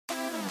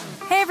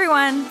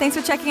everyone. Thanks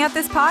for checking out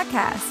this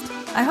podcast.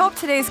 I hope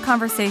today's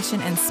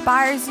conversation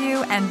inspires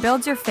you and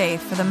builds your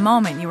faith for the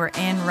moment you are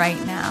in right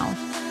now.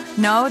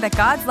 Know that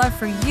God's love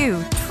for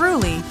you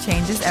truly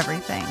changes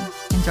everything.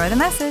 Enjoy the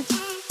message.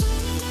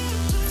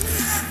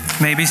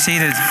 You may be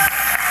seated.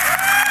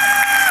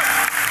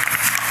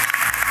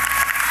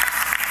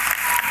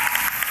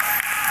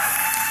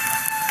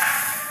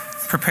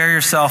 Prepare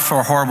yourself for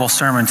a horrible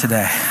sermon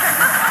today.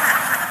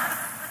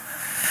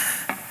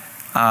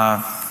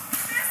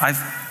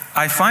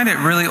 I find it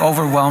really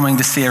overwhelming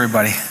to see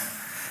everybody.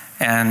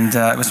 And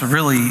it was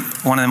really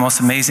one of the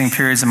most amazing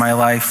periods of my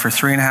life for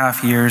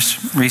 3.5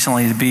 years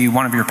recently to be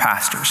one of your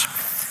pastors.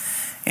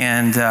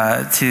 And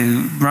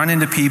to run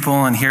into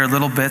people and hear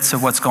little bits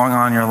of what's going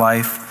on in your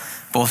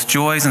life, both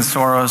joys and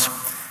sorrows,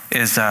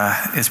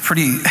 is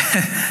pretty,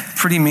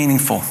 pretty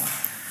meaningful.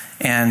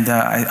 And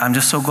I'm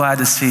just so glad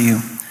to see you.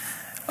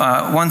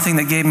 One thing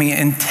that gave me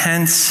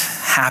intense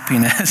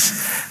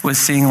happiness was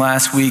seeing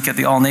last week at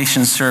the All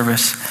Nations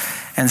service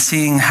and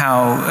seeing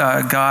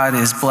how God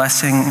is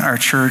blessing our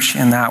church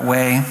in that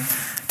way.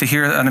 To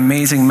hear an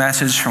amazing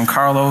message from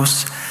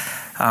Carlos,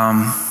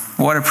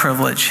 what a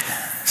privilege.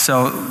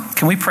 So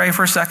can we pray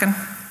for a second?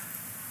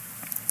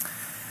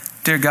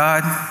 Dear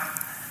God,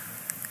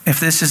 if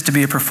this is to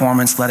be a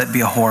performance, let it be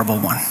a horrible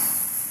one.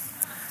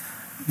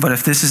 But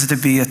if this is to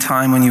be a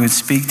time when you would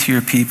speak to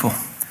your people,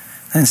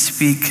 then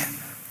speak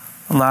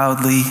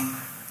loudly,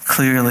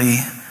 clearly,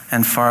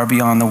 and far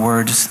beyond the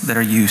words that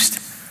are used.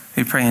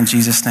 We pray in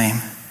Jesus'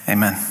 name,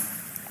 amen.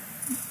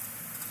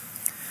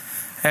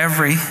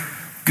 Every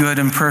good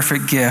and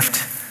perfect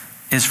gift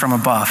is from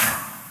above,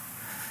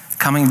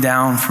 coming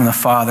down from the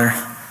Father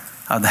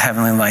of the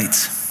heavenly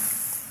lights.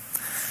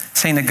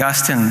 St.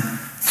 Augustine,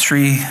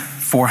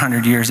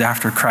 400 years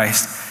after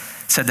Christ,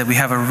 said that we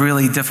have a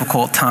really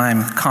difficult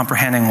time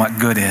comprehending what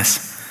good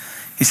is.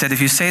 He said, if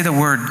you say the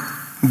word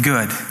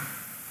good,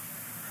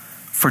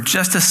 for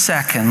just a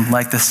second,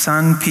 like the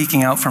sun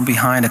peeking out from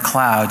behind a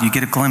cloud, you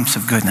get a glimpse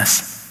of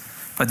goodness.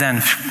 But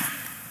then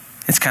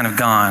it's kind of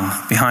gone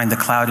behind the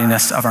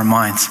cloudiness of our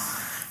minds.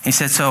 He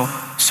said, so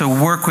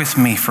work with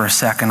me for a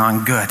second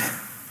on good.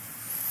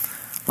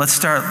 Let's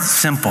start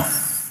simple.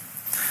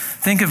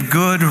 Think of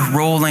good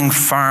rolling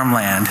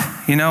farmland.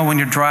 You know, when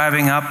you're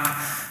driving up,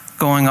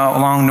 going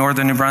along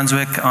northern New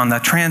Brunswick on the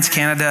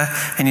Trans-Canada,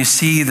 and you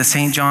see the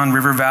St. John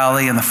River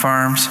Valley and the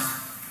farms.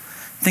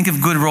 Think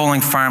of good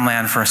rolling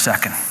farmland for a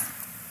second.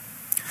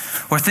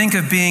 Or think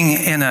of being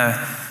in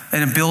a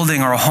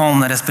building or a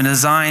home that has been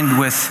designed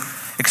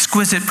with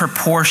exquisite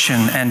proportion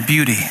and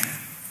beauty.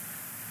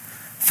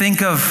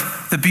 Think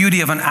of the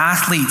beauty of an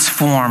athlete's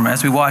form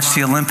as we watch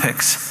the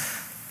Olympics,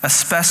 a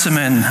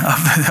specimen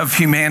of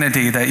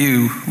humanity that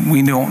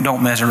we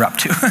don't measure up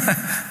to.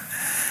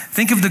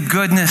 Think of the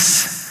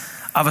goodness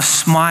of a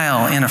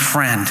smile in a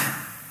friend.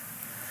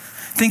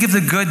 Think of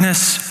the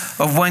goodness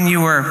of when you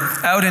were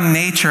out in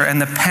nature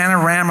and the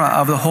panorama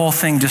of the whole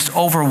thing just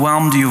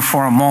overwhelmed you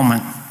for a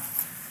moment.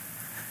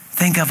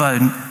 Think of a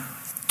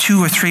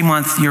 2 or 3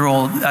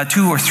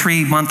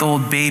 month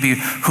old baby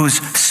whose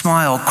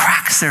smile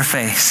cracks their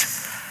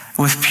face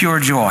with pure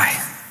joy.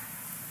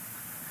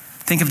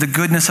 Think of the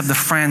goodness of the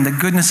friend, the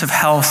goodness of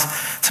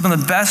health, some of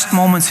the best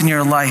moments in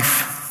your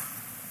life.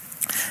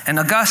 And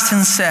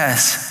Augustine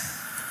says,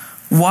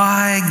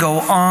 why go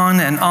on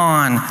and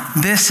on?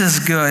 This is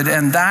good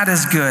and that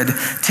is good.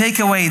 Take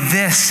away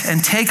this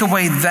and take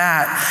away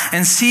that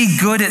and see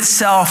good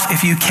itself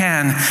if you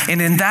can.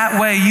 And in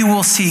that way you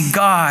will see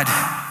God,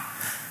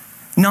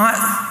 not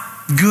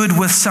good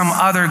with some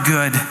other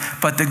good,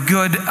 but the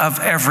good of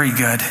every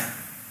good.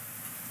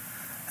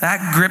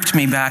 That gripped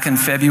me back in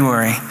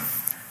February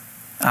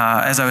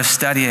as I was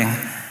studying.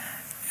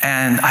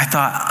 And I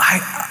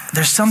thought,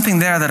 there's something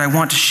there that I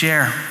want to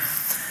share.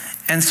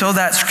 And so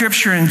that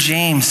scripture in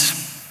James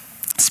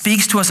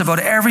speaks to us about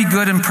every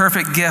good and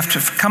perfect gift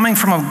coming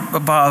from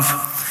above.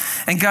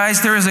 And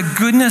guys, there is a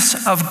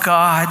goodness of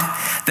God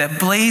that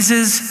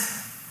blazes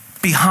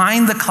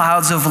behind the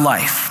clouds of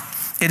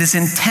life. It is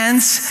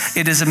intense,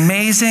 it is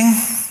amazing,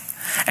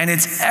 and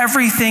it's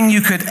everything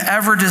you could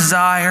ever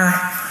desire.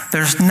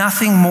 There's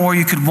nothing more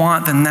you could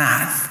want than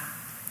that.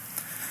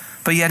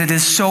 But yet it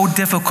is so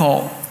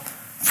difficult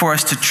for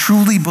us to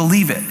truly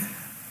believe it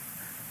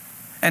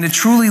and to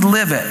truly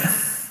live it.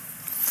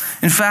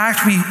 In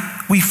fact,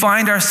 we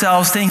find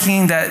ourselves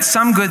thinking that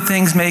some good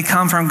things may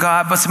come from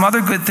God, but some other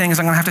good things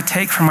I'm going to have to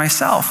take for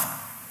myself.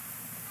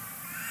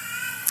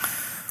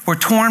 We're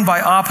torn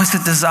by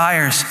opposite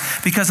desires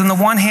because on the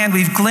one hand,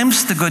 we've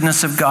glimpsed the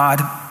goodness of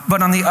God,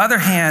 but on the other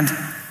hand,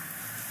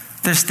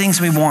 there's things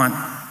we want.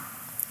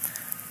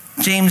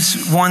 James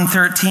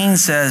 1:13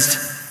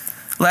 says,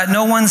 let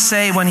no one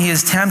say when he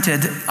is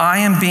tempted, I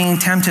am being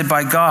tempted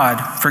by God,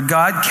 for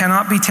God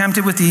cannot be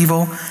tempted with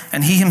evil,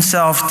 and he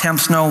himself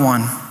tempts no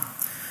one.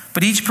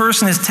 But each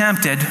person is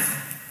tempted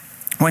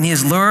when he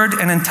is lured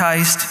and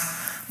enticed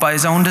by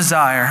his own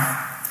desire.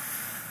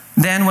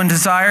 Then when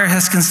desire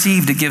has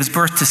conceived, it gives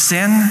birth to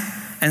sin,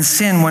 and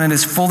sin, when it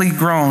is fully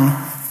grown,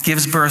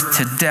 gives birth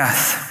to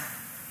death.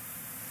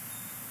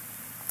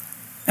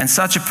 And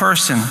such a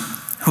person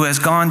who has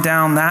gone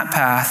down that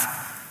path,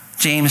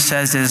 James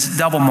says, is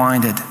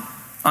double-minded,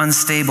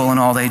 unstable in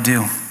all they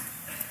do.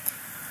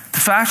 The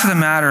fact of the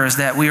matter is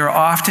that we are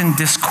often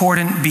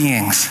discordant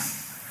beings.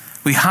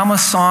 We hum a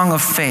song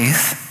of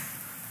faith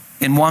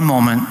in one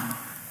moment,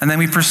 and then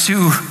we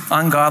pursue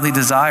ungodly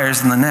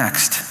desires in the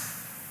next.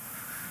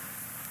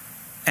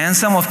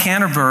 Anselm of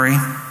Canterbury,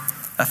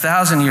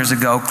 1,000 years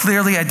ago,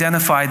 clearly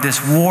identified this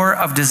war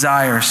of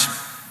desires.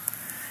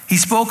 He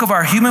spoke of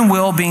our human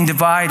will being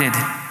divided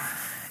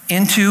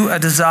into a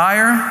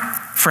desire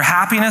for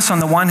happiness on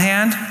the one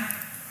hand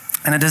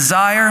and a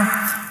desire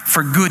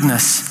for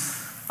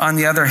goodness on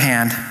the other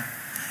hand.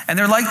 And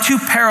they're like two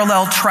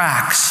parallel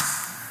tracks.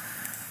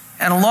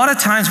 And a lot of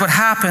times what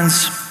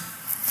happens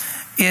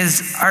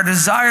is our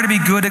desire to be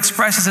good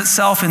expresses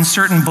itself in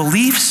certain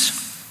beliefs,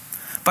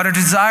 but our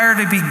desire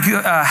to be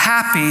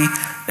happy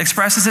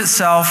expresses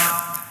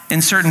itself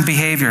in certain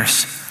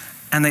behaviors.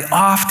 And they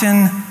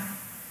often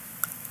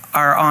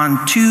are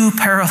on two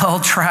parallel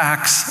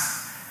tracks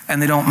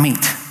and they don't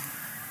meet.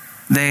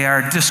 They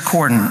are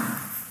discordant.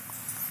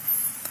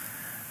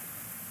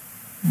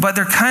 But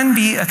there can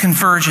be a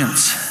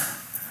convergence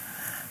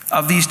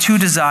of these two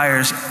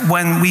desires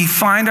when we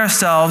find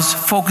ourselves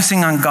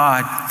focusing on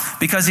God.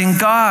 Because in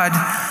God,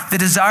 the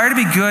desire to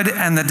be good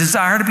and the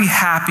desire to be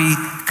happy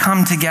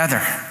come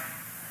together.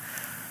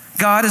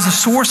 God is the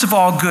source of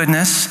all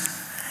goodness,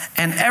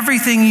 and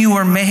everything you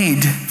are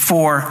made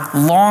for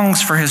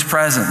longs for his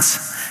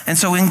presence. And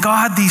so in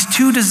God, these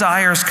two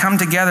desires come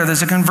together.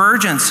 There's a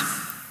convergence.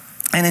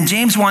 And in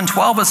James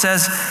 1:12, it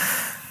says,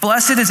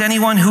 "Blessed is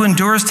anyone who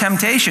endures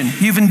temptation."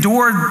 You've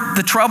endured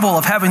the trouble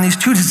of having these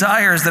two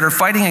desires that are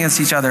fighting against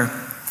each other.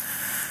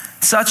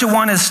 "Such a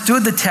one has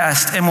stood the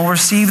test and will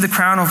receive the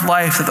crown of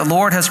life that the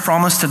Lord has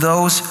promised to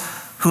those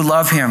who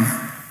love him."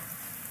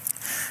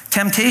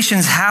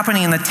 Temptation's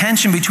happening in the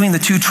tension between the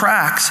two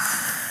tracks,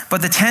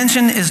 but the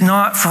tension is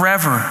not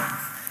forever.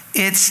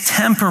 It's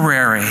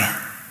temporary.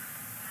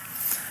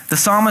 The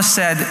psalmist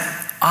said,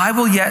 "I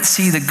will yet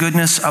see the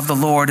goodness of the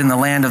Lord in the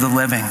land of the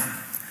living."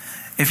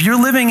 If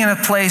you're living in a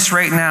place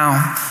right now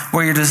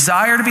where your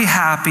desire to be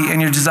happy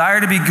and your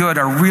desire to be good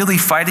are really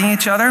fighting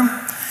each other,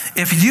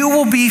 if you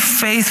will be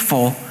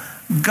faithful,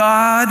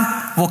 God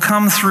will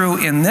come through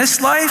in this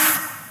life,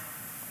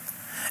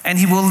 and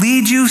he will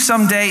lead you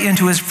someday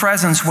into his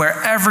presence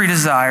where every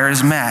desire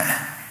is met.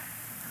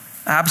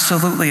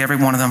 Absolutely, every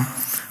one of them.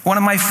 One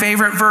of my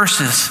favorite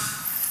verses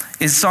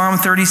is Psalm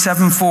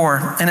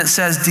 37:4, and it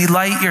says,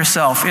 "Delight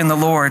yourself in the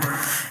Lord,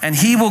 and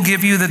he will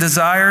give you the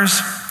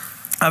desires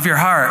of your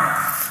heart."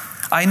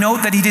 I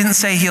note that he didn't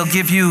say he'll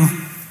give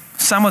you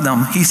some of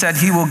them. He said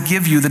he will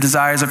give you the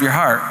desires of your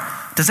heart.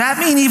 Does that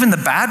mean even the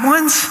bad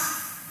ones?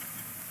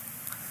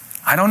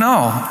 I don't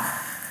know.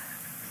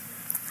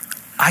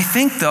 I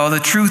think, though, the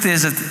truth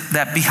is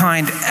that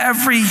behind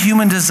every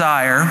human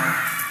desire,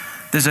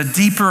 there's a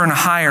deeper and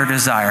higher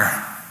desire.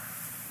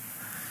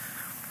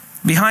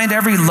 Behind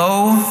every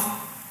low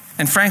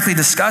and frankly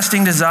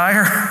disgusting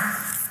desire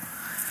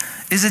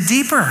is a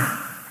deeper,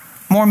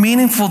 more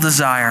meaningful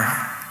desire.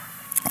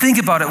 Think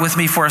about it with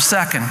me for a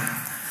second.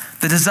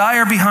 The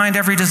desire behind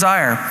every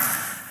desire.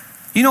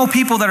 You know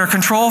people that are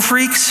control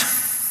freaks?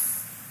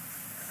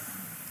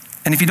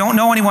 And if you don't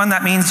know anyone,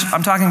 that means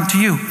I'm talking to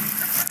you.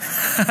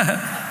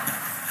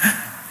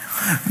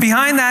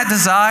 Behind that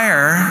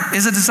desire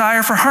is a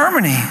desire for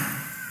harmony.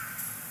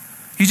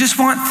 You just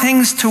want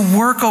things to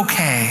work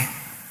okay.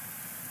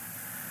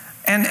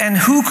 And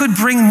who could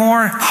bring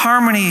more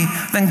harmony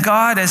than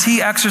God as he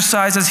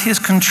exercises his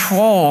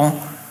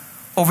control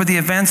over the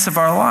events of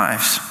our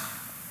lives?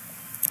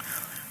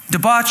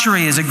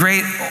 Debauchery is a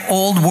great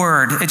old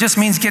word. It just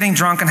means getting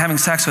drunk and having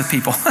sex with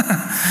people.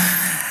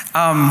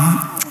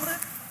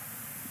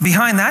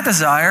 Behind that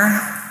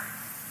desire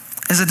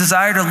is a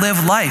desire to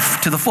live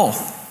life to the full.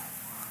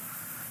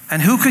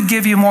 And who could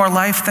give you more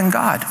life than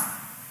God?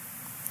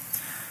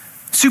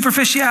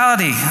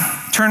 Superficiality.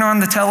 Turn on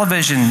the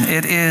television.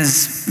 It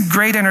is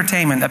great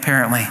entertainment,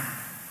 apparently.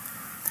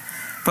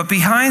 But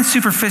behind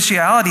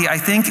superficiality, I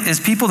think, is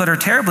people that are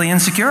terribly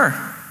insecure.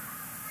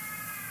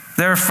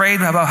 They're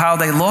afraid about how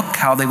they look,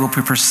 how they will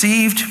be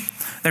perceived.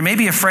 They're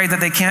maybe afraid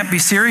that they can't be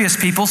serious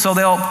people, so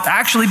they'll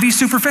actually be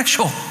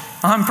superficial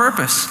on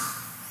purpose.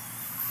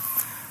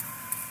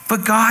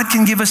 But God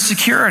can give us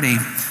security.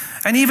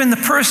 And even the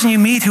person you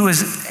meet who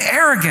is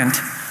arrogant,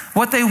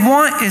 what they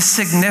want is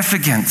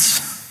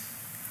significance.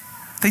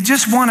 They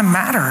just want to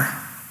matter.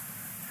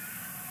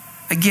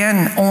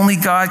 Again, only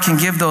God can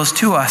give those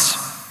to us.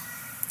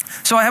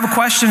 So I have a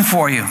question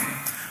for you.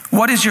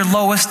 What is your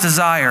lowest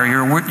desire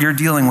you're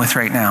dealing with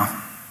right now?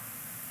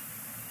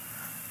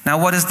 Now,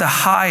 what is the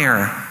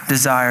higher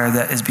desire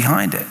that is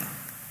behind it?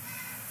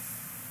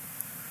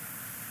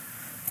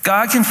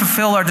 God can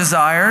fulfill our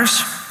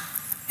desires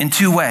in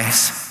two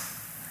ways.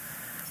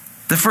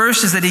 The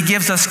first is that he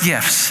gives us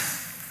gifts.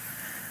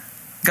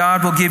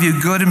 God will give you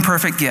good and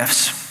perfect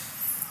gifts.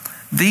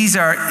 These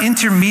are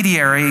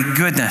intermediary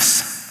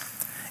goodness.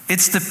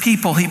 It's the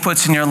people he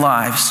puts in your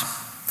lives.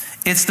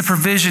 It's the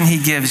provision he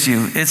gives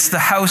you. It's the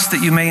house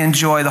that you may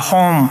enjoy, the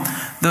home,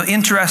 the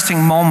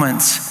interesting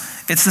moments.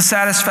 It's the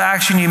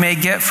satisfaction you may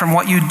get from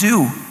what you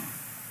do.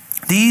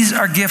 These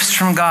are gifts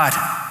from God.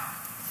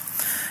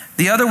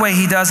 The other way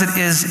he does it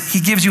is he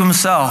gives you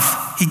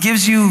himself. He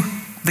gives you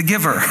the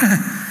giver.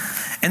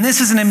 And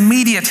this is an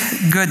immediate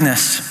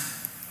goodness.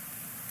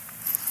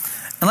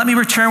 And let me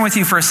return with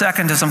you for a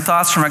second to some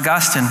thoughts from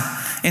Augustine.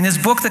 In his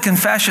book, The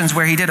Confessions,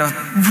 where he did a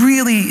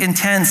really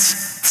intense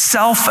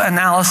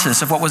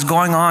self-analysis of what was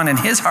going on in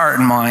his heart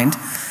and mind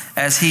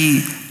as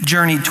he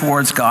journeyed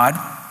towards God,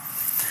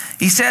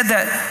 he said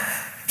that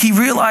he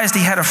realized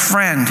he had a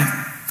friend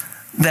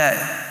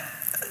that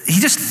he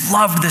just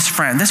loved this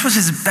friend. This was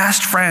his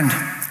best friend.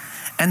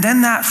 And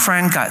then that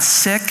friend got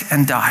sick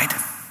and died.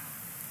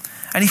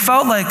 And he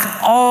felt like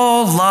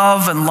all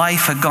love and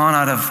life had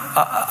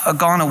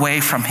gone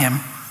away from him.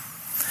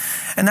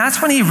 And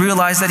that's when he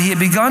realized that he had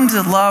begun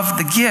to love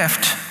the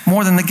gift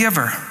more than the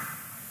giver.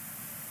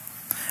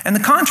 And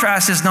the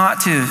contrast is not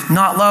to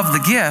not love the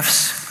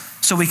gifts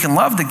so we can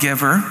love the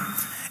giver.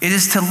 It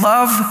is to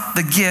love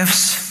the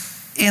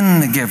gifts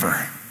in the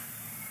giver.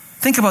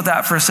 Think about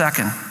that for a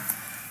second.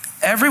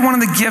 Every one of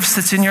the gifts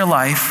that's in your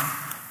life,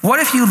 what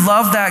if you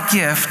love that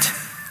gift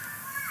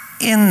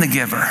in the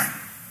giver?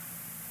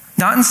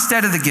 Not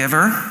instead of the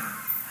giver,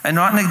 and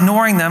not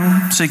ignoring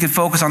them so you could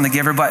focus on the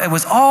giver, but it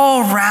was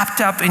all wrapped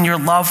up in your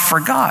love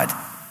for God.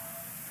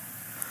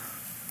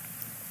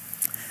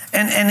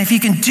 And if you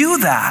can do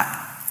that,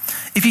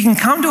 if you can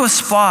come to a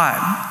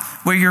spot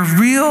where your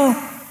real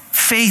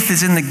faith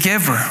is in the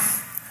giver,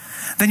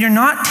 then you're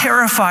not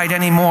terrified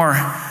anymore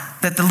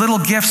that the little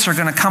gifts are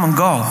going to come and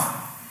go.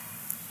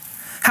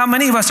 How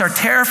many of us are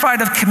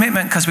terrified of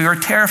commitment because we were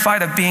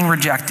terrified of being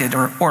rejected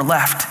or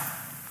left?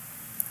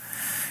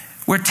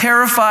 We're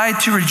terrified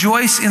to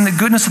rejoice in the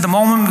goodness of the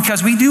moment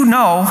because we do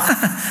know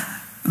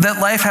that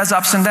life has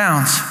ups and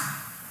downs.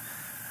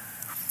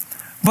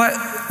 But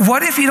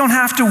what if you don't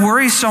have to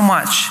worry so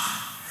much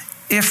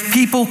if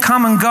people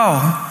come and go?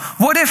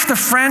 What if the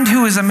friend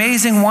who is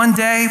amazing one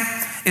day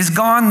is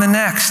gone the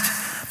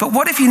next? But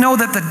what if you know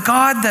that the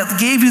God that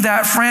gave you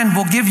that friend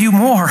will give you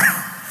more?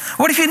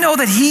 What if you know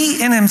that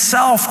he in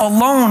himself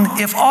alone,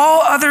 if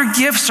all other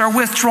gifts are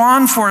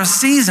withdrawn for a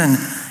season,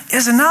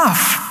 is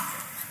enough?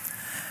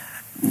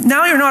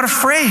 Now you're not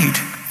afraid.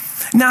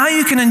 Now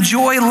you can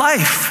enjoy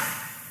life.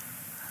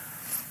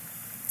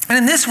 And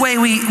in this way,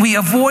 we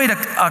avoid a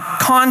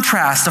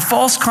contrast, a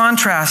false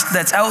contrast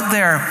that's out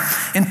there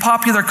in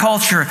popular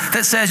culture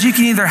that says you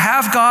can either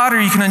have God or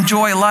you can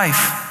enjoy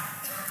life.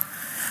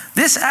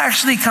 This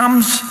actually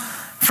comes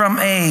from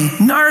a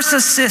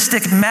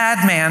narcissistic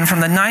madman from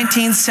the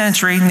 19th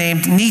century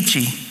named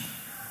Nietzsche,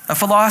 a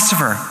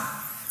philosopher.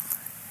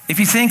 If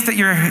you think that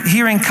you're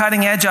hearing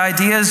cutting-edge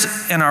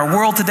ideas in our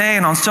world today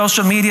and on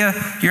social media,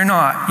 you're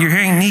not. You're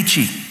hearing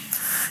Nietzsche.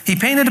 He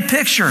painted a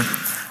picture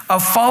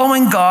of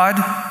following God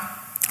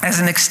as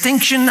an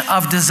extinction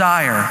of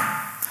desire.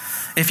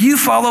 If you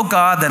follow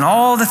God, then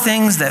all the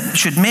things that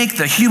should make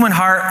the human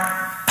heart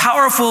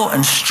powerful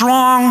and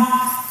strong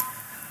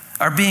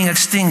are being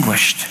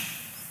extinguished.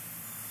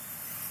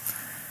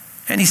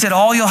 And he said,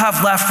 all you'll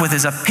have left with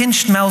is a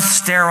pinched-mouth,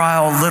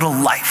 sterile little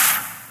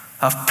life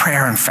of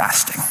prayer and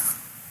fasting.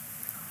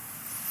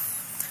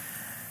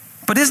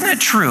 But isn't it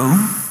true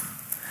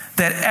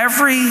that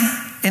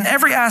in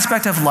every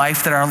aspect of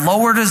life that our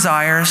lower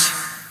desires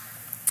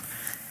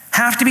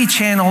have to be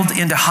channeled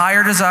into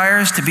higher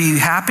desires to be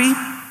happy?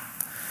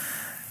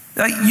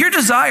 Your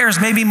desires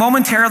may be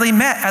momentarily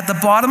met at the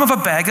bottom of a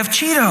bag of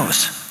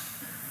Cheetos.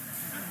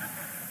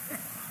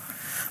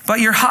 But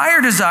your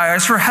higher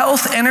desires for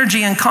health,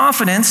 energy, and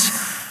confidence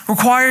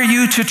require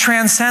you to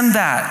transcend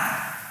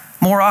that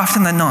more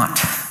often than not.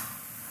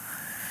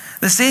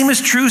 The same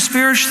is true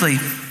spiritually.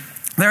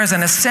 There is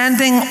an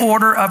ascending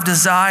order of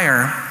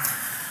desire.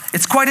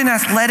 It's quite an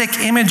athletic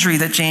imagery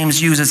that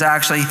James uses,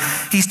 actually.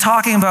 He's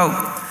talking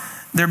about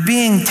there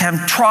being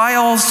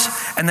trials,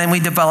 and then we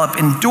develop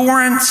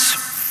endurance,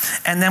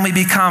 and then we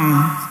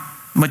become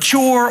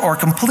mature or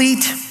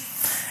complete,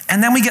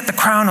 and then we get the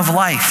crown of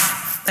life.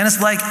 And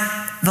it's like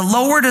the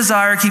lower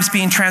desire keeps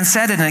being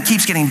transcended, and it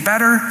keeps getting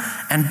better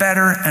and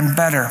better and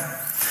better.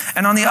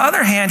 And on the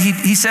other hand,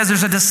 he says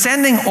there's a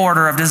descending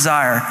order of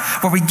desire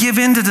where we give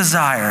in to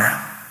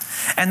desire.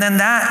 And then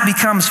that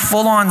becomes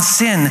full-on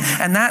sin.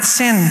 And that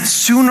sin,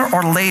 sooner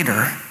or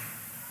later,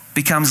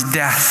 becomes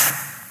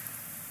death.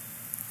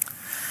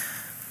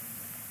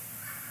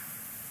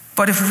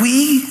 But if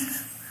we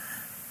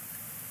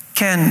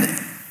can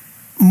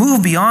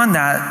move beyond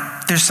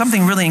that, there's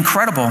something really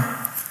incredible.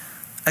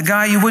 A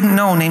guy you wouldn't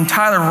know named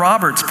Tyler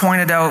Roberts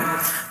pointed out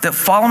that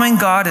following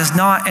God is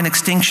not an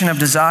extinction of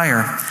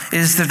desire. It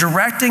is the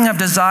directing of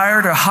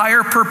desire to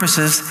higher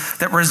purposes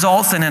that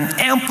results in an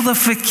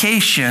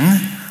amplification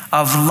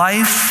of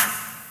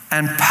life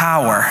and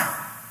power.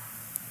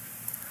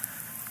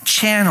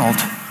 Channeled,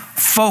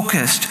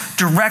 focused,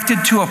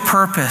 directed to a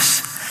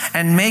purpose,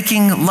 and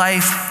making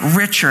life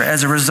richer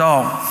as a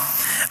result.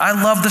 I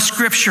love the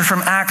scripture from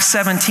Acts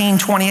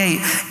 17:28.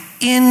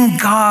 In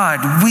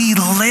God, we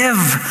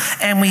live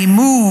and we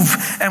move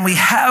and we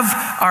have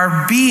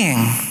our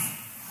being.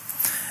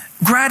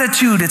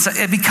 Gratitude,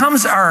 it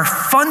becomes our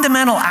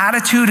fundamental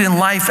attitude in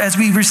life as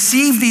we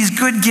receive these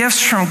good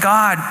gifts from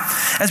God,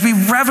 as we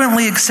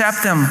reverently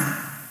accept them,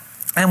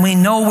 and we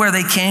know where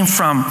they came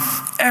from.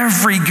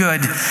 Every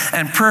good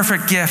and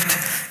perfect gift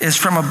is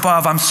from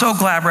above. I'm so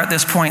glad we're at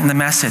this point in the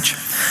message.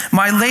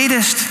 My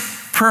latest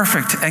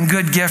perfect and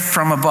good gift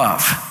from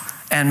above,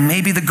 and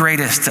maybe the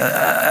greatest,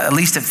 at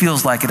least it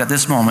feels like it at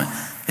this moment,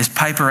 is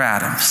Piper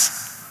Adams.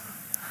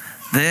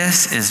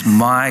 This is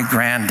my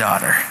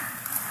granddaughter.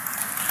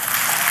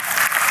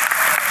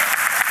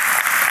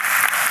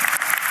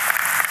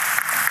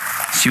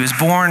 She was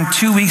born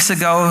 2 weeks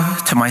ago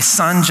to my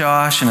son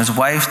Josh and his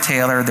wife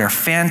Taylor. They're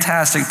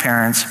fantastic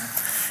parents.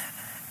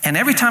 And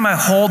every time I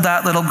hold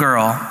that little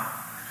girl,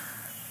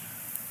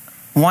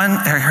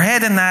 her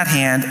head in that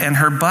hand and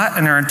her butt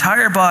and her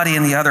entire body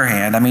in the other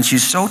hand, I mean,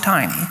 she's so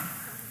tiny.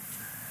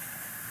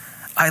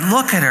 I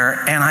look at her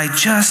and I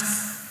just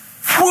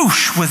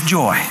whoosh with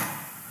joy.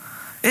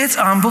 It's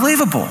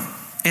unbelievable.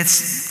 It's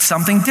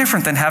something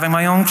different than having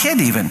my own kid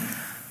even,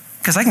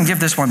 because I can give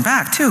this one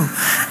back too.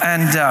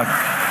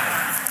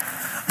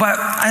 But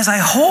as I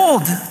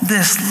hold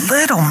this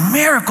little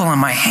miracle in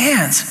my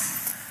hands,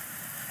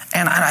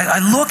 and I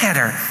look at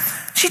her,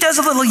 she does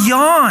a little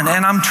yawn,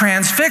 and I'm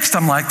transfixed.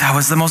 I'm like, that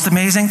was the most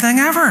amazing thing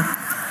ever.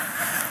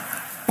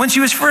 When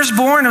she was first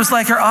born, it was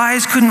like her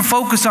eyes couldn't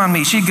focus on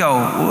me. She'd go,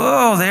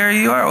 whoa, there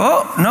you are.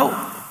 Oh, no.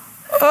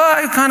 Oh,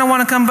 I kind of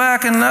want to come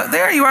back, and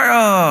there you are.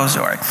 Oh,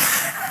 sorry.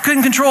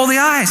 Couldn't control the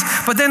eyes.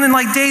 But then in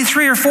like day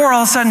 3 or 4,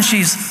 all of a sudden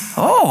she's,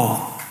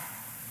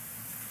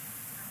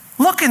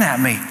 looking at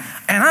me.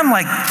 And I'm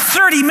like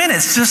 30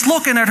 minutes just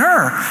looking at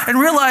her and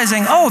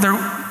realizing,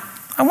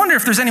 I wonder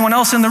if there's anyone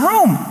else in the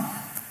room.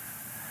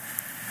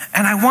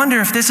 And I wonder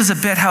if this is a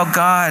bit how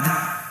God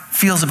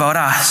feels about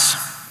us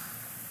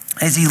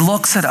as he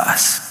looks at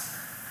us.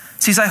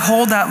 See, as I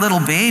hold that little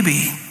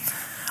baby,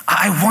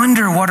 I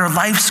wonder what her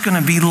life's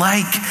going to be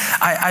like.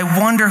 I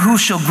wonder who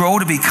she'll grow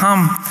to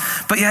become.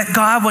 But yet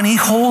God, when he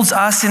holds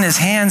us in his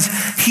hands,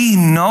 he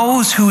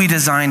knows who he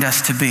designed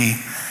us to be.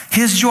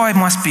 His joy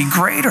must be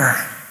greater.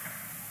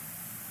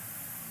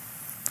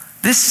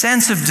 This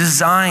sense of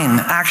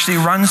design actually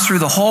runs through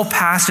the whole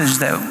passage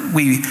that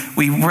we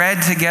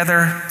read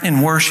together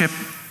in worship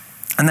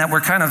and that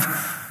we're kind of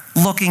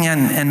looking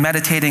and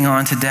meditating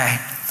on today.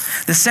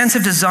 The sense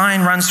of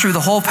design runs through the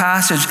whole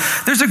passage.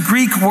 There's a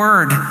Greek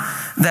word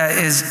that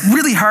is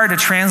really hard to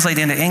translate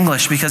into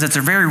English because it's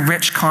a very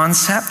rich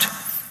concept.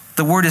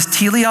 The word is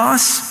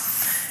teleos,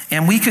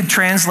 and we could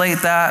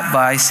translate that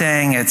by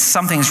saying it's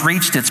something's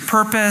reached its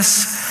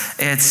purpose,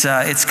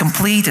 it's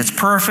complete, it's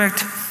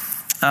perfect.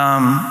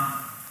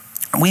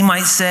 We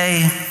might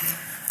say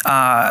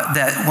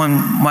that when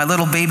my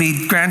little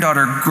baby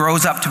granddaughter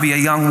grows up to be a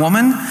young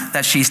woman,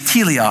 that she's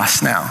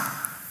teleos now.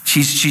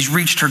 She's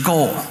reached her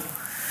goal.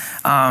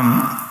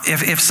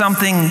 If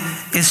something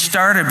is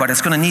started but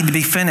it's going to need to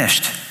be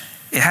finished,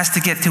 it has to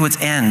get to its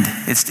end,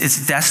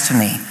 its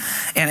destiny.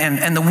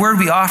 And the word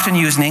we often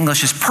use in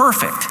English is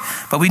perfect,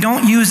 but we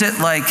don't use it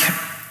like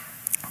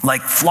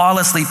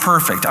flawlessly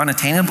perfect,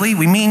 unattainably.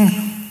 We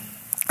mean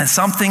that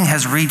something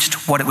has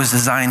reached what it was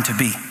designed to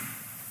be.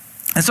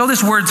 And so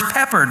this word's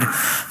peppered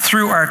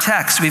through our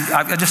text.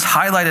 I've just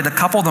highlighted a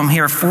couple of them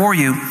here for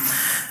you.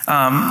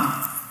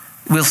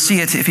 We'll see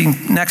it, if you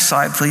can, next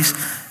slide, please.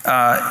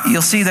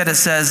 You'll see that it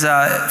says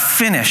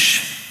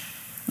finish,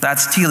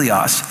 that's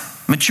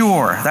teleos.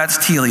 Mature, that's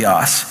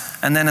teleos.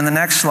 And then in the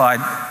next slide,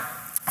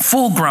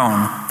 full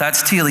grown,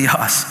 that's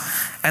teleos.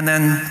 And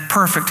then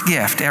perfect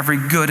gift, every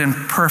good and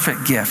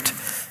perfect gift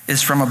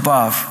is from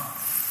above.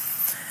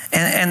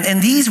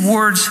 And these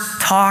words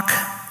talk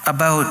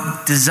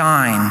about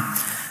design.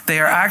 They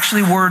are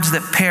actually words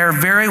that pair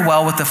very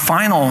well with the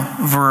final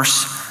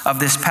verse of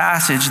this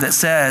passage that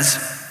says,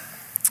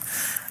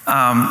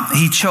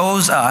 he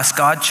chose us,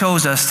 God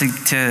chose us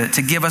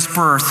to give us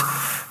birth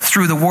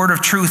through the word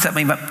of truth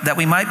that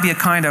we might be a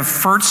kind of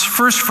first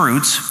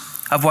fruits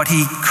of what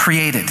he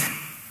created.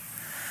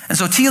 And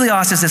so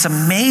teleos is this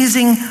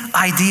amazing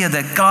idea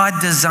that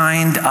God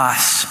designed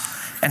us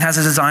and has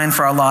a design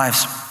for our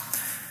lives.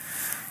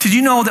 Did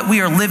you know that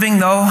we are living,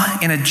 though,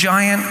 in a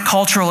giant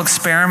cultural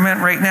experiment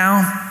right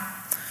now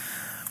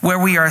where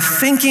we are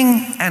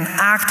thinking and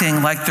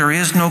acting like there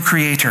is no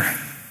creator?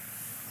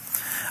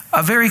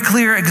 A very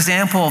clear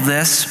example of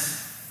this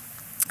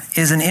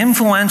is an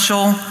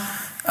influential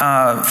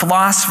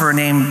philosopher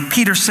named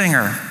Peter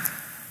Singer.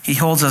 He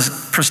holds a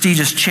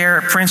prestigious chair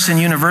at Princeton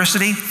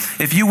University.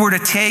 If you were to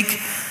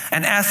take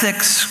an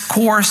ethics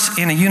course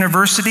in a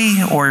university,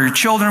 or your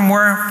children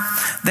were,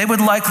 they would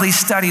likely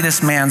study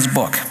this man's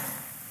book.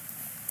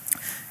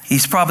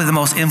 He's probably the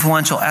most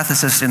influential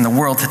ethicist in the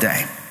world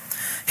today.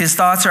 His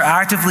thoughts are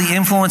actively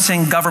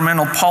influencing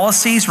governmental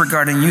policies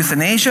regarding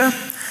euthanasia,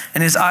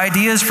 and his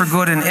ideas for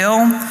good and ill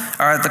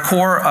are at the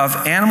core of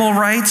animal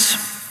rights.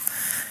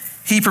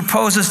 He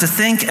proposes to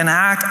think and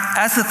act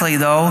ethically,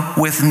 though,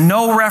 with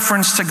no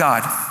reference to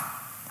God.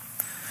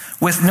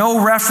 with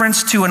no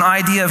reference to an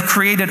idea of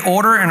created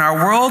order in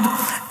our world,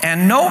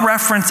 and no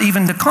reference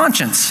even to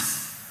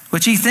conscience,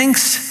 which he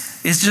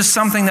thinks is just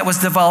something that was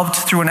developed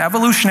through an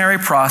evolutionary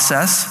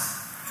process,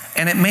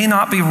 and it may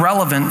not be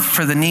relevant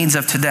for the needs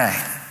of today.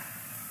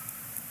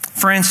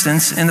 For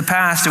instance, in the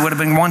past, it would have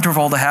been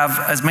wonderful to have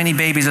as many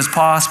babies as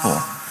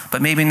possible,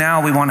 but maybe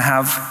now we want to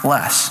have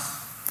less.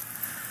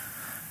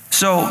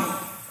 So,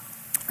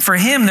 for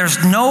him,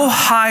 there's no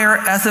higher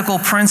ethical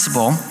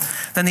principle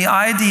than the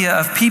idea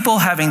of people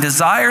having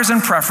desires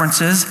and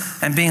preferences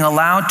and being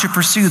allowed to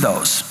pursue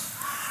those.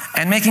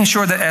 And making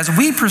sure that as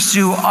we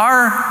pursue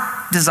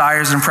our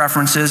desires and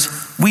preferences,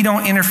 we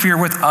don't interfere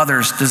with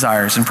others'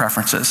 desires and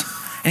preferences.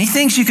 And he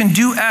thinks you can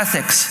do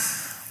ethics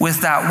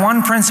with that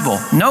one principle: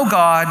 no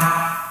God,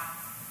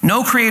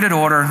 no created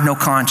order, no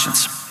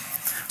conscience.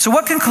 So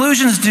what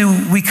conclusions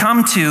do we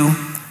come to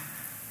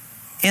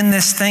in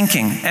this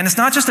thinking? And it's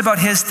not just about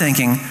his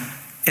thinking,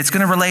 it's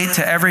going to relate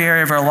to every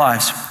area of our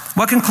lives.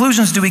 What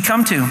conclusions do we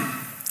come to?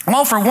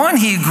 Well, for one,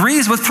 he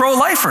agrees with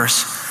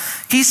pro-lifers.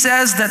 He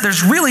says that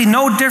there's really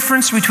no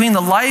difference between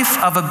the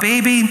life of a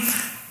baby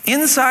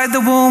inside the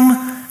womb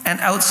and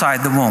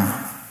outside the womb.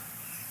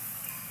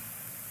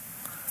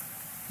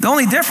 The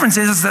only difference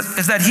is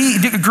that he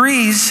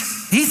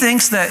agrees, he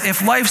thinks that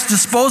if life's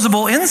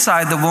disposable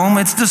inside the womb,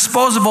 it's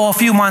disposable a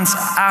few months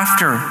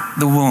after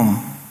the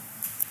womb.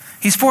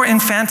 He's for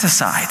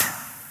infanticide.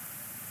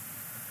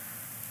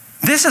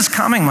 This is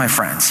coming, my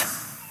friends.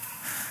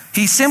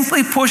 He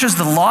simply pushes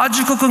the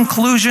logical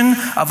conclusion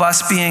of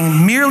us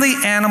being merely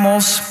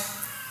animals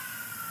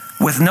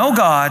with no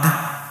God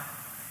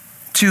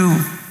to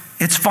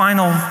its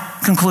final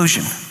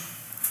conclusion.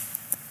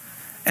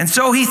 And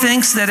so he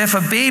thinks that if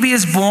a baby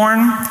is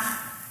born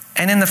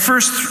and in the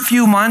first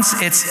few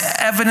months it's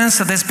evidence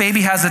that this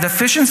baby has a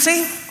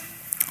deficiency,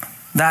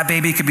 that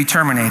baby could be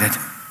terminated.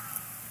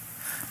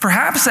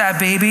 Perhaps that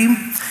baby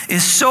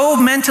is so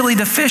mentally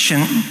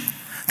deficient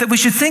that we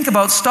should think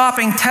about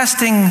stopping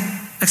testing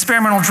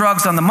experimental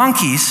drugs on the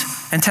monkeys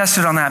and test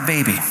it on that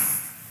baby.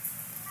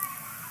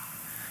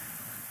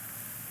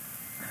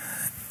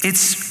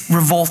 It's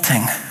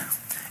revolting,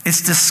 it's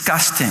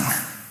disgusting,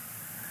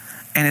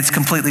 and it's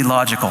completely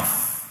logical.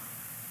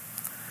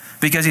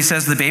 Because he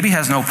says the baby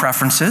has no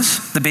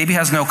preferences, the baby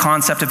has no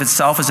concept of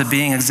itself as a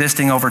being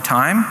existing over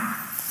time.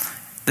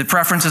 The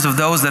preferences of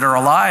those that are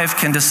alive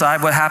can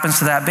decide what happens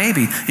to that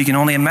baby. You can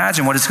only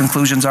imagine what his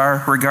conclusions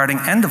are regarding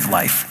end of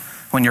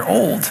life when you're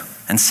old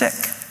and sick.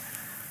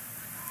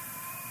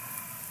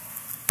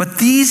 But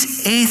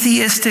these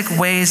atheistic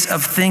ways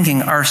of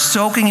thinking are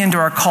soaking into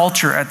our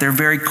culture at their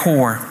very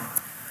core.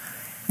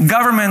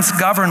 Governments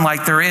govern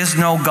like there is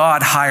no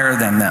God higher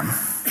than them.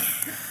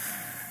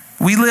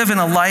 We live in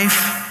a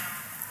life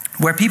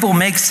where people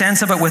make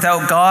sense of it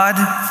without God,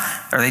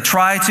 or they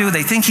try to.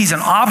 They think he's an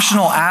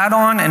optional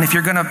add-on, and if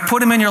you're going to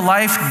put him in your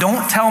life,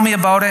 don't tell me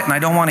about it, and I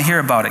don't want to hear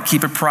about it.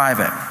 Keep it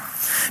private.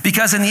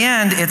 Because in the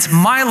end, it's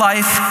my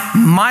life,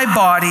 my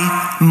body,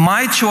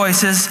 my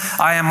choices.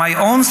 I am my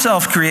own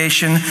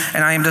self-creation,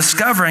 and I am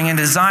discovering and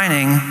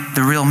designing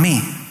the real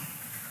me.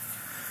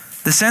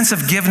 The sense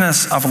of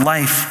giveness of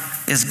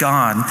life is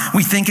gone.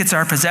 We think it's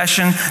our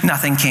possession.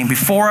 Nothing came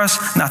before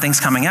us, nothing's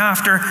coming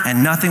after,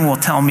 and nothing will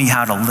tell me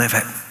how to live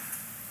it.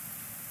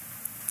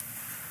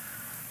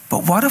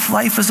 But what if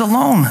life is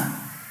alone?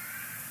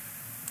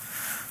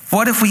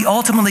 What if we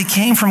ultimately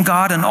came from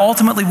God and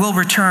ultimately will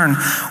return?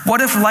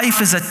 What if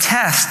life is a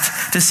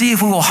test to see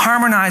if we will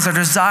harmonize our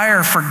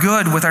desire for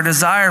good with our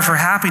desire for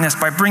happiness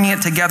by bringing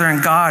it together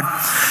in God?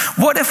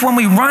 What if when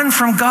we run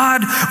from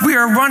God, we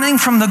are running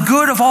from the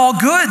good of all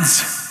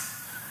goods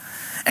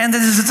and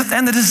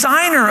the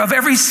designer of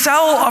every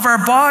cell of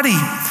our body,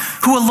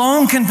 who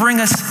alone can bring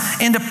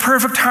us into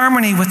perfect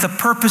harmony with the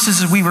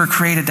purposes that we were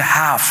created to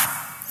have?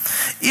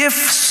 If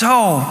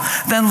so,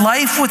 then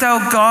life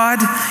without God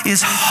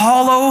is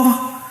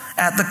hollow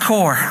at the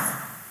core.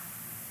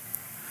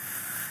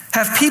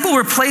 Have people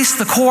replaced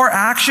the core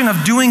action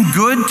of doing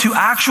good to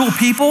actual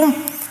people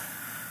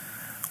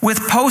with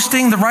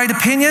posting the right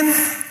opinion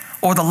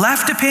or the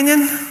left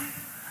opinion?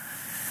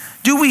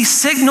 Do we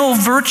signal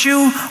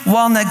virtue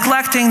while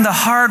neglecting the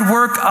hard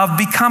work of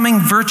becoming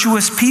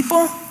virtuous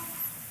people?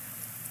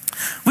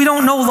 We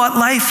don't know what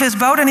life is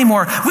about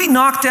anymore. We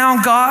knock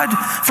down God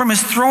from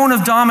his throne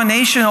of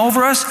domination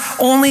over us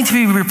only to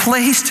be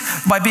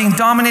replaced by being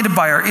dominated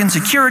by our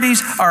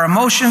insecurities, our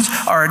emotions,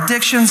 our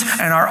addictions,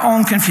 and our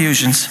own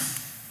confusions.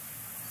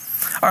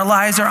 Our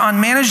lives are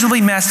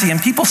unmanageably messy, and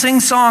people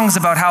sing songs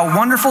about how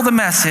wonderful the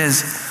mess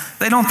is.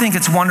 They don't think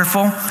it's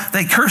wonderful.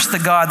 They curse the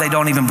God they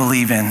don't even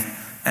believe in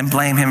and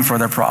blame him for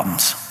their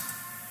problems.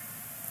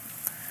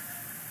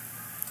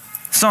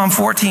 Psalm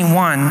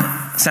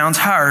 14:1 sounds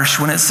harsh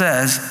when it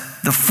says,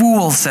 "The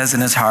fool says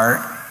in his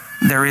heart,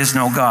 there is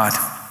no God."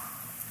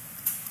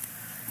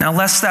 Now,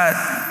 lest that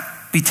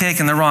be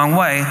taken the wrong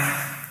way,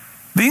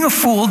 being a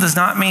fool does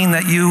not mean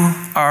that you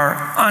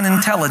are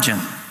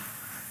unintelligent.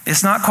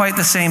 It's not quite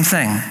the same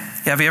thing.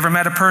 Have you ever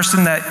met a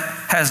person that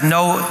has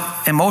no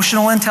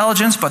emotional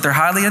intelligence, but they're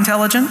highly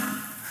intelligent?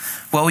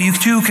 Well, you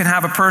too can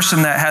have a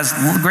person that has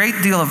a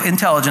great deal of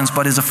intelligence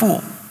but is a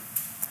fool.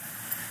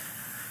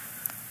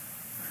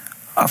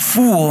 A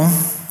fool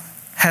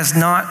has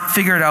not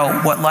figured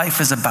out what life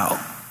is about.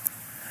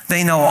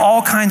 They know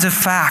all kinds of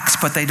facts,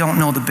 but they don't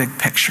know the big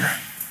picture.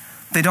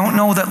 They don't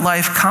know that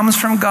life comes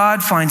from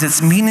God, finds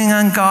its meaning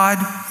in God,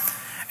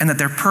 and that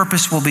their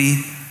purpose will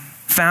be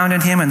found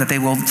in Him, and that they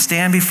will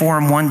stand before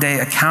Him one day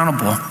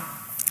accountable.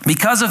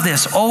 Because of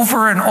this,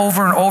 over and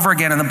over and over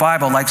again in the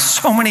Bible, like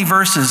so many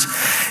verses,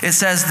 it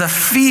says the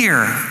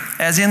fear,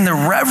 as in the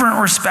reverent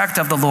respect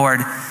of the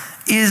Lord,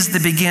 is the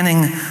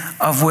beginning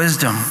of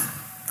wisdom.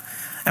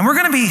 And we're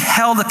going to be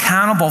held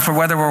accountable for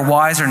whether we're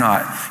wise or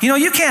not. You know,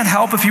 you can't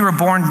help if you were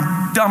born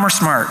dumb or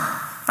smart.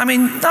 I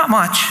mean, not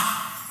much.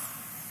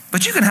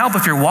 But you can help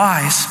if you're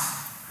wise.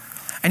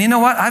 And you know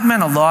what? I've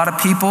met a lot of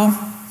people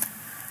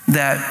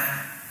that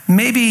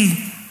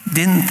maybe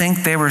didn't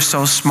think they were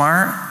so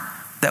smart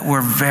that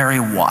were very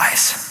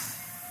wise.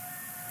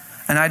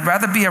 And I'd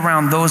rather be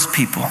around those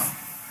people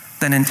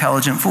than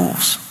intelligent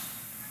fools.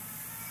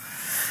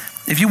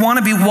 If you want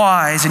to be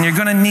wise, and you're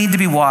going to need to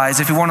be wise,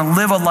 if you want to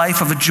live a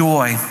life of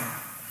joy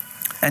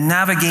and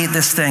navigate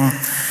this thing,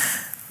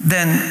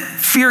 then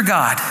fear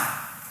God,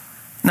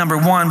 number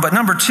one. But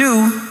number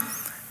two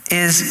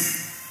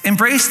is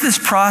embrace this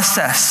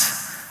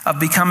process of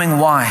becoming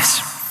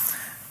wise.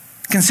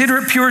 Consider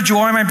it pure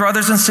joy, my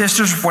brothers and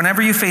sisters,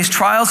 whenever you face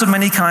trials of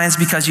many kinds,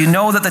 because you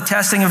know that the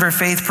testing of your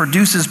faith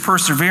produces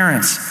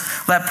perseverance.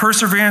 Let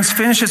perseverance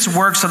finish its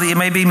work so that you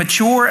may be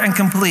mature and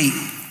complete.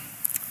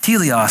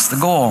 Teleos, the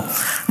goal,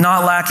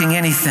 not lacking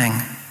anything.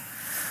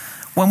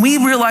 When we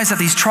realize that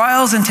these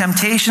trials and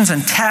temptations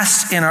and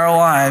tests in our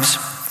lives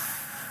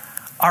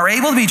are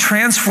able to be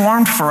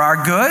transformed for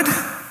our good,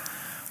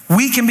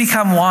 we can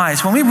become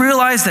wise. When we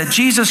realize that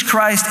Jesus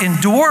Christ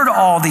endured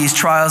all these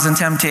trials and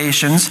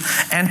temptations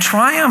and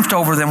triumphed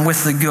over them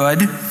with the good,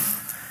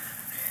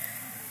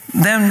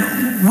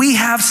 then we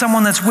have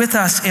someone that's with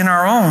us in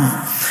our own.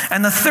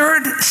 And the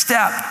third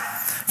step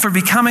for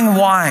becoming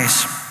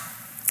wise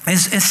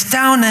is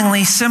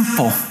astoundingly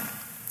simple.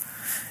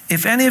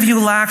 If any of you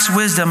lacks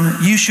wisdom,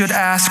 you should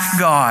ask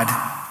God.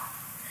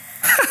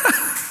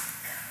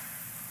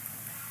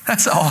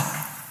 That's all.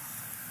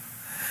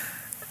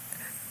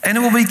 And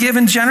it will be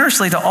given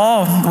generously to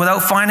all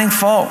without finding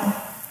fault.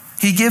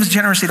 He gives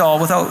generously to all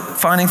without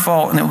finding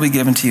fault, and it will be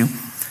given to you.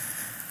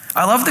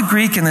 I love the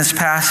Greek in this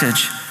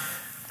passage.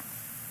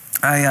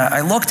 I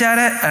looked at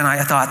it and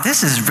I thought,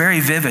 this is very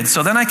vivid.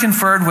 So then I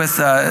conferred with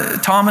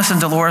Thomas and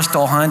Dolores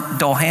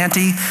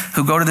Dolhanty,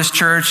 who go to this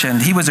church,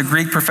 and he was a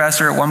Greek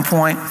professor at one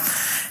point,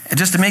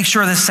 just to make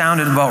sure this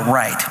sounded about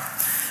right.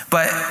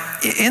 But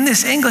in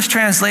this English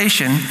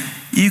translation,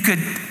 you could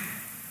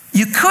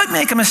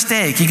make a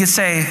mistake. You could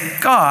say,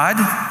 God,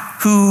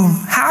 who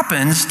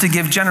happens to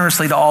give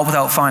generously to all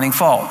without finding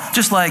fault.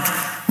 Just like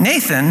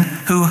Nathan,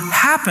 who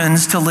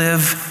happens to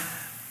live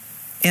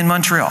in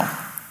Montreal.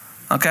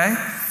 Okay?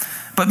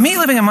 But me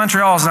living in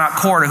Montreal is not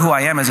core to who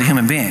I am as a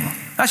human being.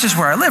 That's just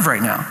where I live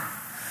right now.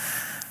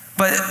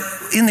 But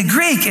in the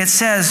Greek, it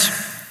says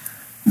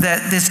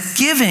that this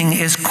giving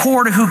is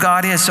core to who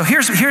God is. So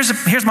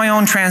here's my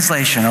own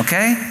translation,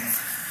 okay?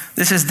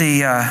 This is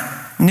the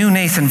New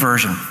Nathan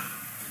version.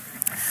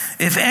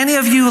 If any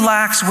of you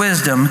lacks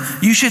wisdom,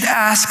 you should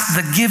ask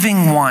the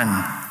giving one,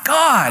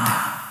 God,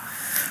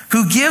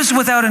 who gives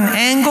without an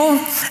angle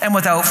and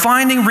without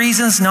finding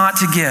reasons not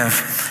to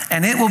give,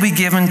 and it will be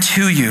given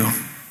to you.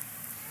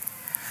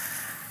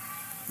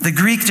 The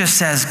Greek just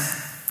says,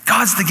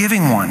 God's the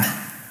giving one.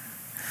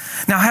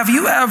 Now, have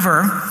you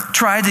ever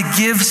tried to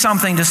give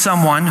something to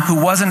someone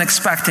who wasn't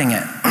expecting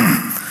it?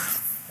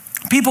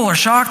 People are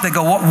shocked. They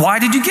go, why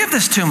did you give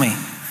this to me?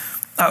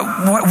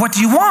 What do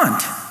you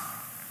want?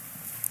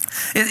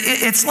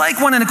 It's like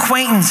when an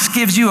acquaintance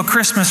gives you a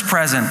Christmas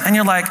present and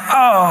you're like,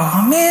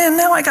 oh man,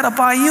 now I got to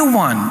buy you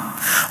one.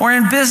 Or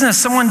in business,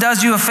 someone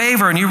does you a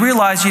favor and you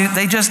realize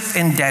they just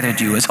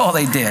indebted you. It's all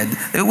they did.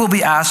 It will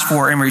be asked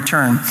for in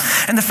return.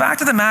 And the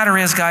fact of the matter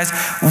is, guys,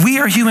 we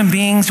are human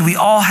beings. We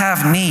all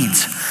have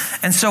needs.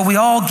 And so we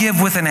all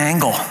give with an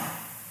angle.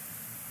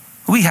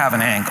 We have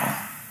an angle.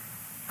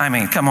 I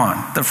mean, come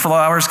on. The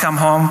flowers come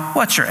home.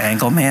 What's your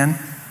angle, man?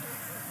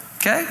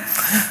 Okay?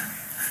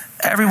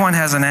 Everyone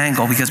has an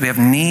angle because we have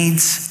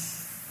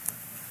needs.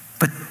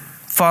 But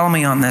follow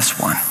me on this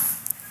one.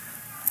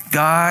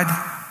 God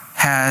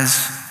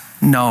has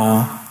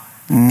no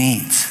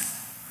needs.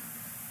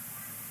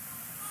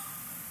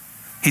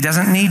 He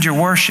doesn't need your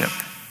worship.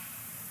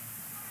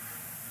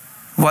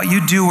 What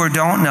you do or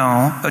don't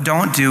know or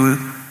don't do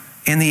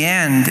in the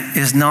end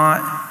is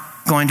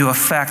not going to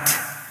affect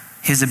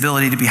his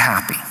ability to be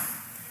happy.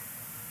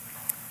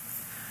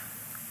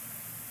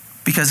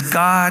 Because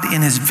God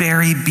in his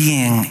very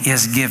being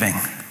is giving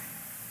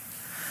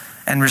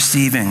and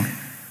receiving.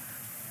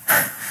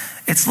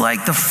 It's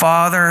like the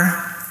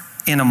Father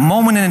in a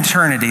moment in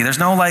eternity. There's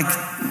no like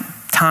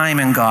time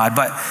in God,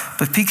 but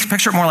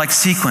picture it more like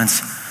sequence.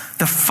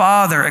 The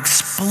Father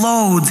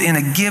explodes in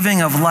a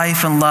giving of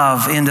life and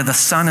love into the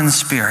Son and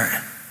Spirit.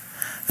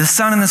 The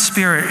Son and the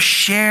Spirit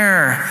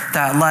share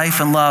that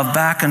life and love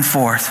back and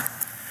forth,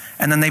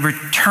 and then they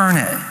return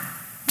it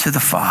to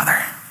the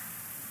Father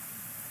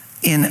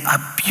in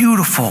a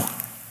beautiful,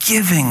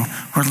 giving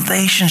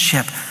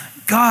relationship.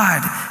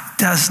 God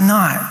does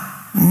not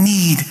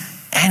need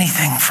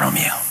anything from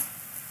you.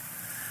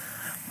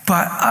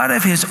 But out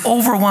of his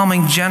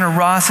overwhelming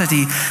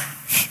generosity,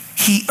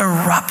 he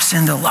erupts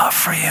into love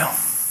for you.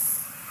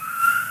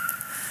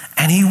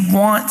 And he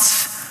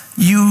wants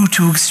you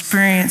to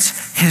experience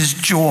his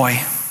joy.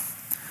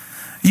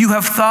 You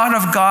have thought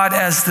of God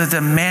as the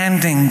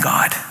demanding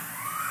God.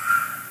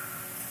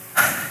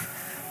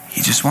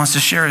 He just wants to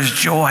share his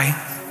joy.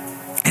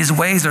 His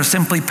ways are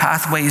simply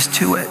pathways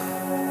to it.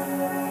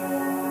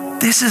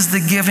 This is the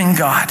giving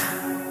God.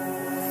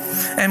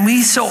 And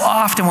we so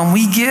often, when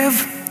we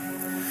give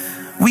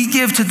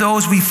to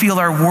those we feel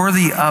are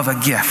worthy of a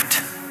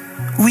gift.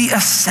 We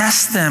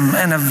assess them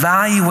and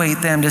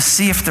evaluate them to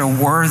see if they're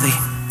worthy.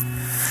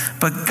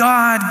 But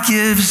God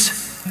gives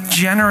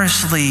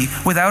generously,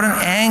 without an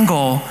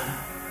angle,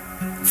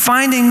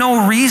 finding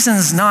no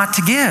reasons not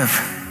to give.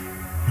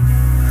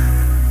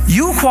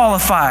 You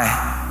qualify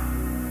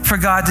for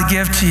God to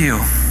give to you.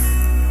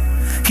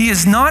 He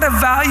is not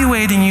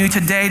evaluating you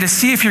today to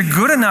see if you're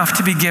good enough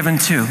to be given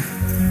to.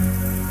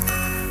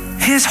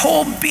 His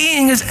whole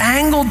being is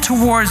angled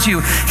towards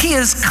you. He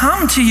has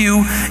come to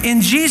you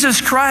in Jesus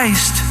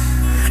Christ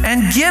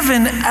and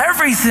given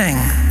everything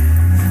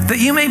that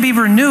you may be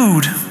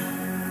renewed.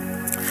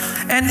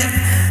 And,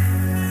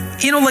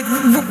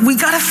 we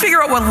got to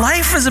figure out what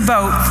life is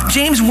about.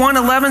 James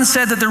 1:11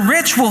 said that the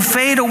rich will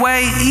fade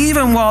away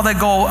even while they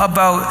go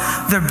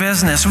about their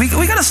business. We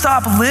got to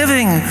stop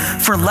living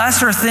for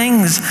lesser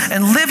things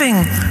and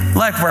living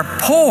like we're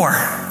poor.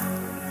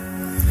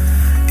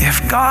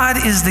 If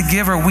God is the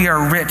giver, we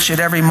are rich at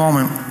every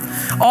moment.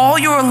 All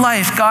your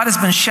life, God has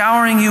been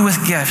showering you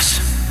with gifts.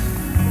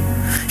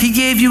 He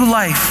gave you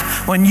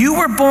life. When you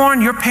were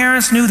born, your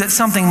parents knew that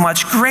something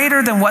much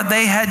greater than what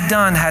they had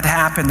done had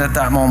happened at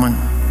that moment.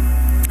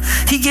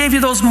 He gave you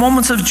those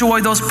moments of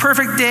joy, those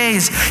perfect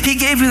days. He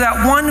gave you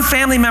that one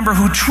family member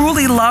who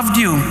truly loved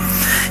you.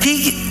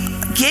 He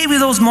gave you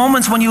those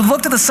moments when you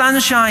looked at the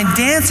sunshine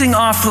dancing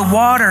off the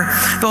water,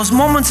 those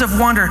moments of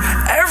wonder.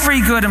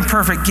 Every good and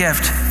perfect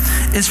gift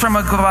is from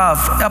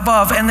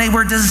above, and they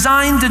were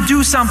designed to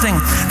do something.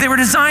 They were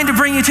designed to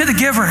bring you to the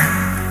giver.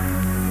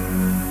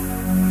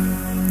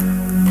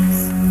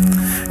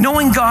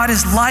 Knowing God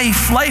is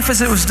life as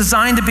it was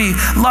designed to be.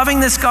 Loving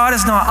this God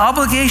is not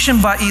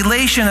obligation, but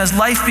elation as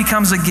life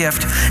becomes a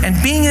gift.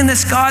 And being in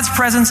this God's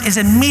presence is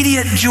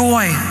immediate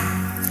joy.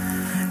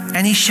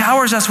 And he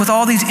showers us with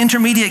all these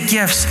intermediate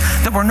gifts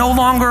that we're no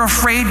longer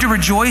afraid to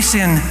rejoice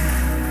in,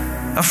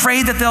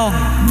 afraid that they'll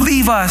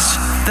leave us,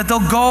 that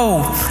they'll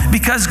go,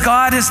 because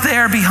God is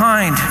there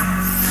behind.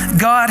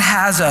 God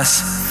has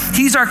us.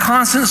 He's our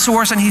constant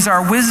source, and he's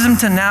our wisdom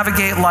to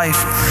navigate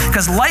life,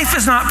 because life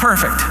is not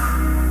perfect.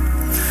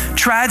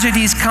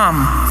 Tragedies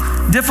come,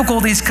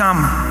 difficulties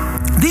come.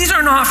 These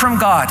are not from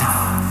God.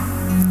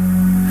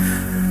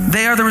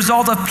 They are the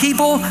result of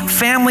people,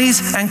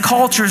 families, and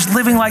cultures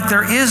living like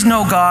there is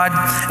no God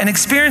and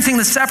experiencing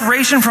the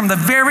separation from the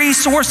very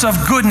source of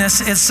goodness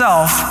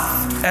itself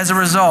as a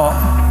result.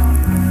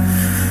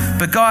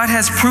 But God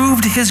has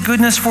proved his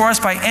goodness for us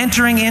by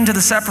entering into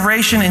the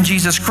separation in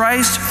Jesus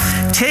Christ,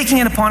 taking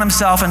it upon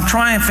himself and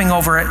triumphing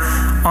over it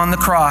on the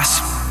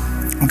cross.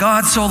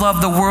 God so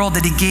loved the world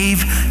that he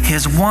gave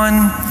his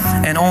one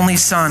and only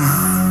Son.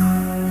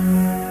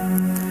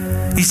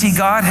 You see,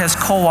 God has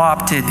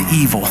co-opted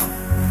evil.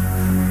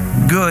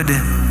 Good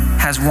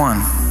has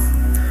won.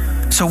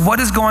 So what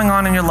is going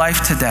on in your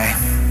life today?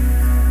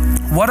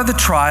 What are the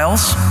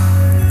trials?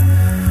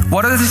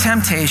 What are the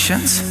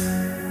temptations?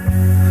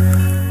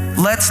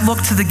 Let's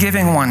look to the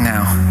giving one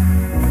now.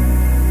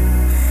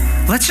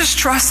 Let's just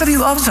trust that he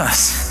loves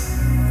us.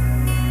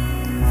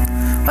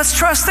 Let's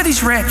trust that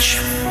he's rich.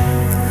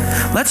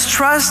 Let's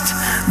trust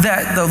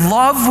that the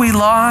love we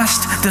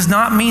lost does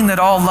not mean that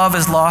all love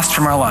is lost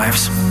from our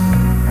lives.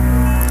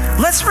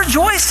 Let's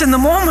rejoice in the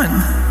moment.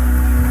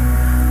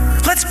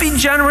 Let's be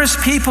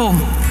generous people,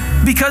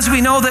 because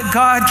we know that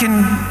God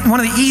can, one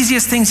of the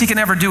easiest things he can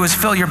ever do is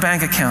fill your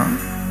bank account.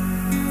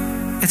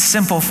 It's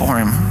simple for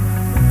him.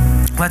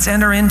 Let's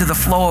enter into the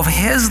flow of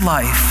his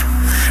life.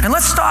 And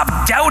let's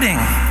stop doubting.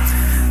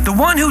 The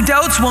one who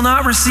doubts will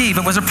not receive.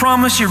 It was a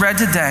promise you read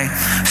today.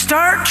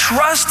 Start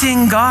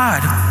trusting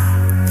God.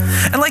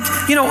 And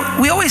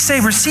we always say,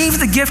 receive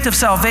the gift of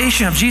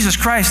salvation of Jesus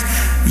Christ.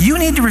 You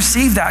need to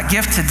receive that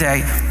gift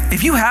today.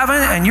 If you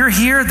haven't and you're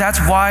here, that's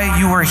why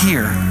you are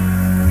here.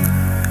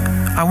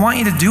 I want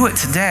you to do it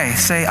today.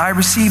 Say, I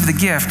receive the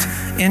gift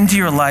into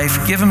your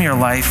life. Give him your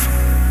life.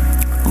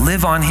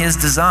 Live on his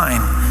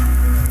design.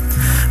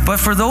 But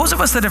for those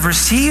of us that have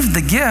received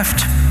the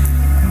gift,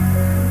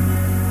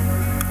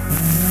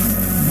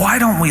 why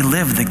don't we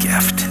live the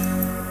gift?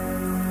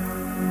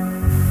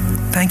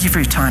 Thank you for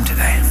your time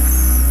today.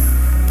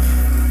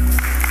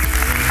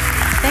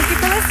 Thank you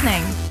for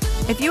listening.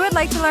 If you would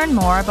like to learn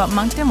more about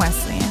Moncton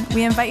Wesleyan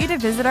we invite you to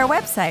visit our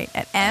website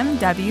at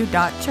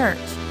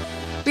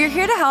mw.church. We are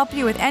here to help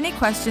you with any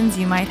questions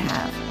you might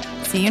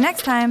have. See you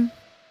next time.